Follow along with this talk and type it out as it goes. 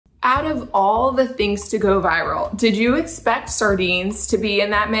Out of all the things to go viral, did you expect sardines to be in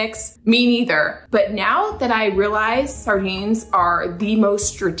that mix? Me neither. But now that I realize sardines are the most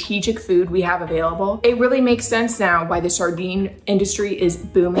strategic food we have available, it really makes sense now why the sardine industry is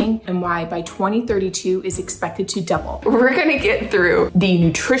booming and why by 2032 is expected to double. We're gonna get through the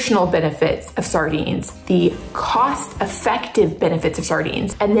nutritional benefits of sardines, the cost-effective benefits of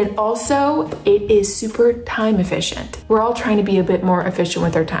sardines, and then also it is super time efficient. We're all trying to be a bit more efficient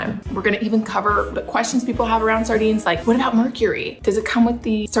with our time. We're gonna even cover the questions people have around sardines, like what about mercury? Does it come with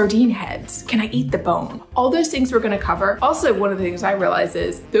the sardine heads? Can I eat the bone? All those things we're gonna cover. Also, one of the things I realize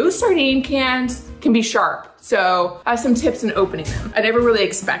is those sardine cans can be sharp. So I have some tips in opening them. I never really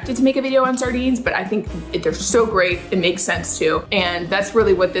expected to make a video on sardines, but I think they're so great, it makes sense to. And that's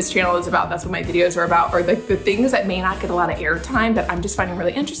really what this channel is about. That's what my videos are about, are like the things that may not get a lot of airtime that I'm just finding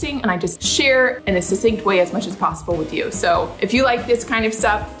really interesting, and I just share in a succinct way as much as possible with you. So if you like this kind of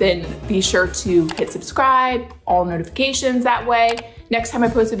stuff, then be sure to hit subscribe, all notifications that way. Next time I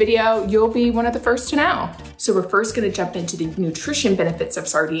post a video, you'll be one of the first to know. So we're first gonna jump into the nutrition benefits of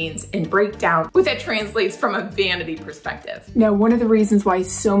sardines and break down what that translates from a vanity perspective. Now, one of the reasons why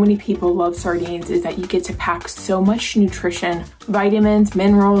so many people love sardines is that you get to pack so much nutrition, vitamins,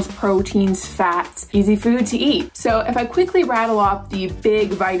 minerals, proteins, fats, easy food to eat. So if I quickly rattle off the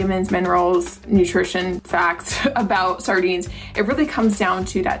big vitamins, minerals, nutrition facts about sardines, it really comes down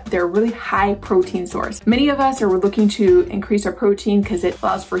to that they're a really high protein source. Many of us are looking to increase our protein because it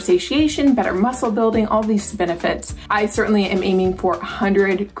allows for satiation, better muscle building, all these benefits. I certainly am aiming for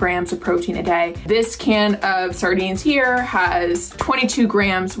 100 grams of protein a day. This can of sardines here has 22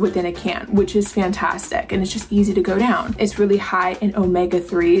 grams within a can, which is fantastic. And it's just easy to go down. It's really high in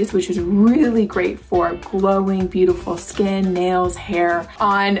omega-3s, which is really great for glowing, beautiful skin, nails, hair.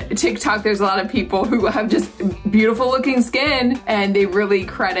 On TikTok, there's a lot of people who have just beautiful looking skin and they really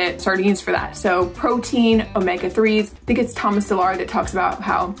credit sardines for that. So protein, omega-3s, I think it's Thomas Delar that talks about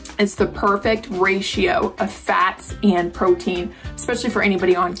how it's the perfect ratio of fats and protein, especially for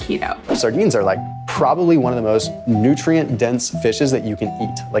anybody on keto. Sardines are like probably one of the most nutrient dense fishes that you can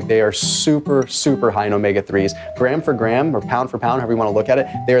eat. Like they are super, super high in omega-3s. Gram for gram or pound for pound, however you want to look at it,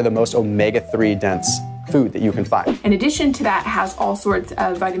 they are the most omega-3 dense food that you can find. In addition to that, it has all sorts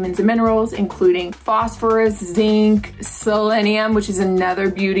of vitamins and minerals, including phosphorus, zinc, selenium, which is another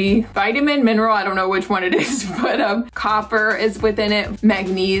beauty vitamin, mineral, I don't know which one it is, but copper is within it,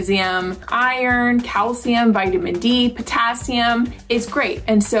 magnesium, iron, calcium, vitamin D, potassium is great.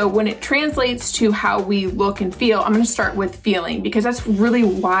 And so when it translates to how we look and feel, I'm gonna start with feeling, because that's really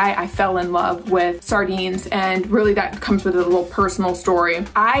why I fell in love with sardines, and really that comes with a little personal story.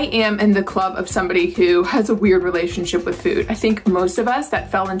 I am in the club of somebody who has a weird relationship with food. I think most of us that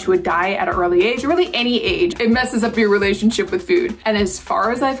fell into a diet at an early age, or really any age, it messes up your relationship with food. And as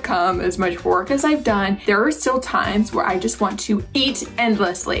far as I've come, as much work as I've done, there are still times where I just want to eat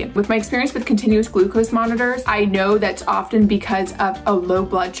endlessly. With my experience with continuous glucose monitors, I know that's often because of a low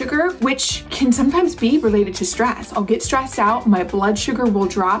blood sugar, which can sometimes be related to stress. I'll get stressed out, my blood sugar will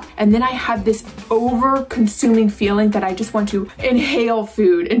drop, and then I have this over-consuming feeling that I just want to inhale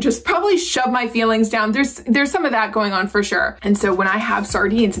food and just probably shove my feelings down. There's some of that going on for sure. And so when I have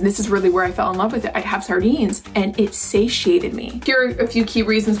sardines, and this is really where I fell in love with it, I'd have sardines and it satiated me. Here are a few key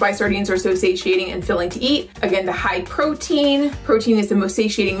reasons why sardines are so satiating and filling to eat. Again, the high protein. Protein is the most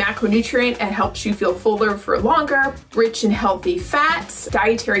satiating macronutrient and helps you feel fuller for longer. Rich and healthy fats.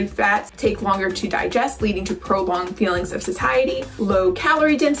 Dietary fats take longer to digest, leading to prolonged feelings of satiety. Low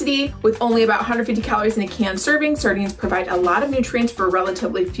calorie density. With only about 150 calories in a can serving, sardines provide a lot of nutrients for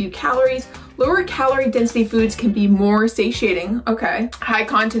relatively few calories. Lower calorie density foods can be more satiating, okay. High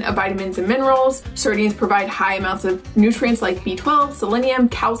content of vitamins and minerals. Sardines provide high amounts of nutrients like B12, selenium,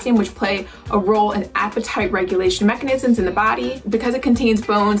 calcium, which play a role in appetite regulation mechanisms in the body. Because it contains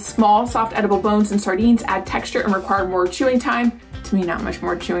bones, small, soft, edible bones in sardines add texture and require more chewing time. To me, not much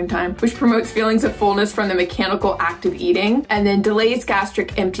more chewing time, which promotes feelings of fullness from the mechanical act of eating, and then delays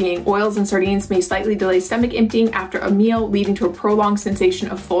gastric emptying. Oils in sardines may slightly delay stomach emptying after a meal, leading to a prolonged sensation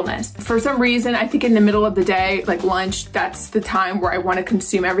of fullness. For some reason, I think in the middle of the day, like lunch, that's the time where I want to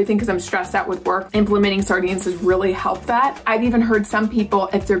consume everything because I'm stressed out with work. Implementing sardines has really helped that. I've even heard some people,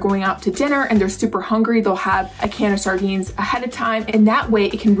 if they're going out to dinner and they're super hungry, they'll have a can of sardines ahead of time, and that way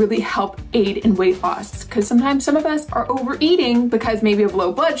it can really help aid in weight loss, because sometimes some of us are overeating because because maybe of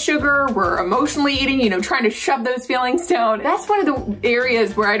low blood sugar, we're emotionally eating, you know, trying to shove those feelings down. That's one of the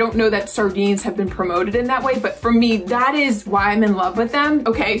areas where I don't know that sardines have been promoted in that way, but for me, that is why I'm in love with them.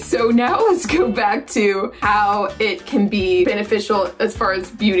 Okay, so now let's go back to how it can be beneficial as far as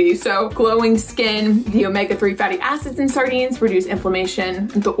beauty. So glowing skin, the omega-3 fatty acids in sardines reduce inflammation.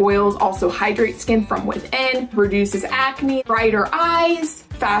 The oils also hydrate skin from within, reduces acne, brighter eyes,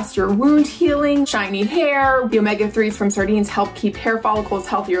 faster wound healing, shiny hair. The omega-3s from sardines help keep hair follicles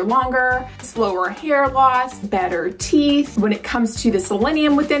healthier longer, slower hair loss, better teeth. When it comes to the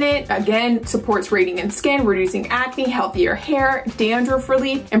selenium within it, again, supports radiant skin, reducing acne, healthier hair, dandruff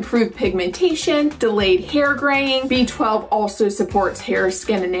relief, improved pigmentation, delayed hair graying. B12 also supports hair,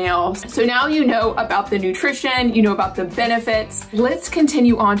 skin, and nails. So now you know about the nutrition, you know about the benefits. Let's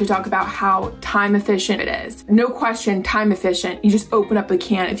continue on to talk about how time efficient it is. No question, time efficient. You just open up the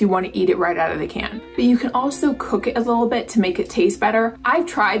can if you want to eat it right out of the can. But you can also cook it a little bit to make it taste better. I've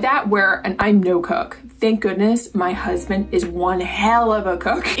tried that and I'm no cook. Thank goodness my husband is one hell of a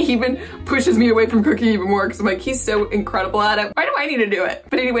cook. He even pushes me away from cooking even more because I'm like, he's so incredible at it. Why do I need to do it?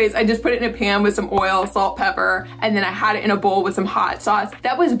 But anyways, I just put it in a pan with some oil, salt, pepper, and then I had it in a bowl with some hot sauce.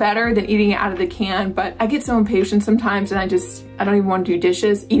 That was better than eating it out of the can, but I get so impatient sometimes and I don't even want to do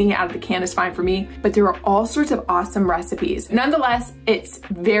dishes. Eating it out of the can is fine for me, but there are all sorts of awesome recipes. Nonetheless, it's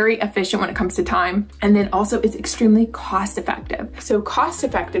very efficient when it comes to time. And then also it's extremely cost effective. So cost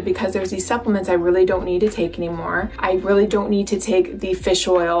effective because there's these supplements I really don't need to take anymore. I really don't need to take the fish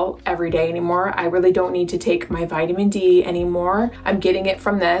oil every day anymore. I really don't need to take my vitamin D anymore. I'm getting it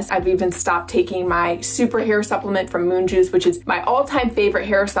from this. I've even stopped taking my super hair supplement from Moon Juice, which is my all-time favorite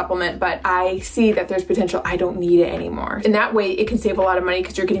hair supplement, but I see that there's potential I don't need it anymore. In that way, it can save a lot of money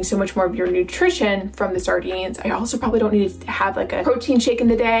because you're getting so much more of your nutrition from the sardines. I also probably don't need to have like a protein shake in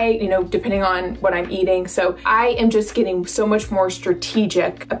the day, you know, depending on what I'm eating. So I am just getting so much more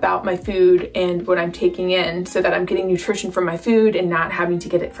strategic about my food and what I'm taking in so that I'm getting nutrition from my food and not having to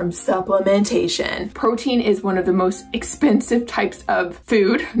get it from supplementation. Protein is one of the most expensive types of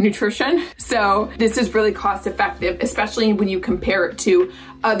food, nutrition. So this is really cost effective, especially when you compare it to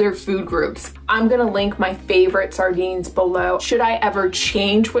other food groups. I'm gonna link my favorite sardines below. Should I ever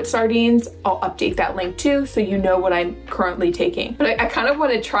change with sardines, I'll update that link too so you know what I'm currently taking. But I kind of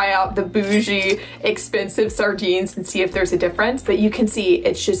want to try out the bougie, expensive sardines and see if there's a difference. But you can see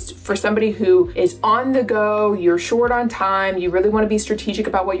it's just for somebody who is on the go, you're short on time, you really want to be strategic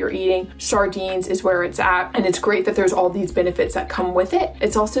about what you're eating. Sardines is where it's at. And it's great that there's all these benefits that come with it.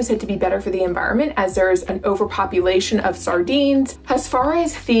 It's also said to be better for the environment as there's an overpopulation of sardines. As far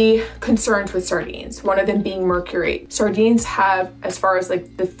as the concerns with sardines, one of them being mercury. Sardines have, as far as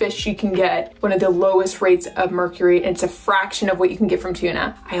like the fish you can get, one of the lowest rates of mercury, and it's a fraction of what you can get from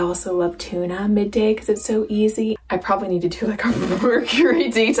tuna. I also love tuna midday because it's so easy. I probably need to do like a mercury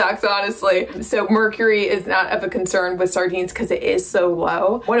detox, honestly. So mercury is not of a concern with sardines because it is so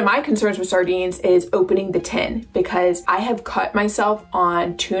low. One of my concerns with sardines is opening the tin because I have cut myself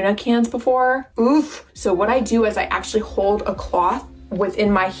on tuna cans before. Oof. So what I do is I actually hold a cloth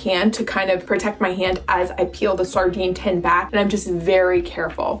within my hand to kind of protect my hand as I peel the sardine tin back, and I'm just very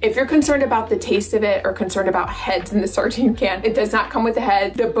careful. If you're concerned about the taste of it or concerned about heads in the sardine can, it does not come with the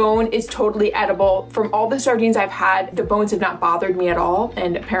head. The bone is totally edible. From all the sardines I've had, the bones have not bothered me at all,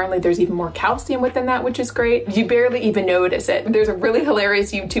 and apparently there's even more calcium within that, which is great. You barely even notice it. There's a really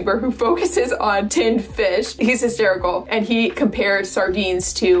hilarious YouTuber who focuses on tinned fish. He's hysterical, and he compares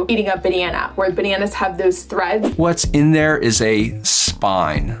sardines to eating a banana, where bananas have those threads. What's in there is a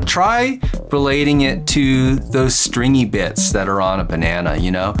spine. Try relating it to those stringy bits that are on a banana,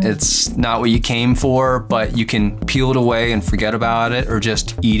 you know? It's not what you came for, but you can peel it away and forget about it or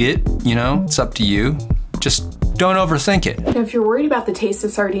just eat it, you know? It's up to you. Just don't overthink it. If you're worried about the taste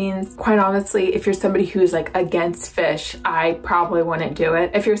of sardines, quite honestly, if you're somebody who's like against fish, I probably wouldn't do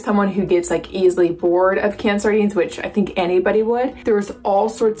it. If you're someone who gets like easily bored of canned sardines, which I think anybody would, there's all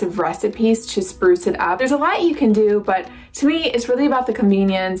sorts of recipes to spruce it up. There's a lot you can do, but to me, it's really about the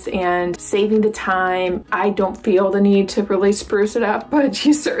convenience and saving the time. I don't feel the need to really spruce it up, but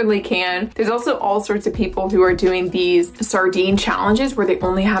you certainly can. There's also all sorts of people who are doing these sardine challenges where they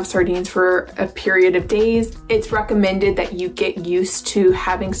only have sardines for a period of days. It's recommended that you get used to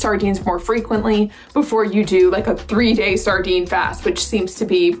having sardines more frequently before you do like a 3-day sardine fast, which seems to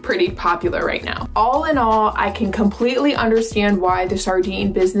be pretty popular right now. All in all, I can completely understand why the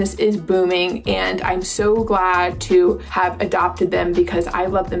sardine business is booming, and I'm so glad to have have adopted them because I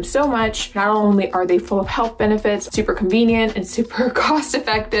love them so much. Not only are they full of health benefits, super convenient and super cost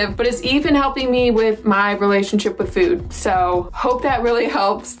effective, but it's even helping me with my relationship with food. So hope that really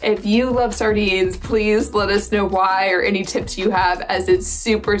helps. If you love sardines, please let us know why or any tips you have, as it's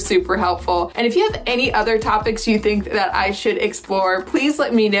super, super helpful. And if you have any other topics you think that I should explore, please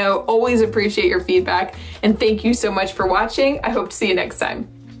let me know. Always appreciate your feedback. And thank you so much for watching. I hope to see you next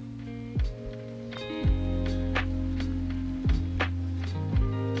time.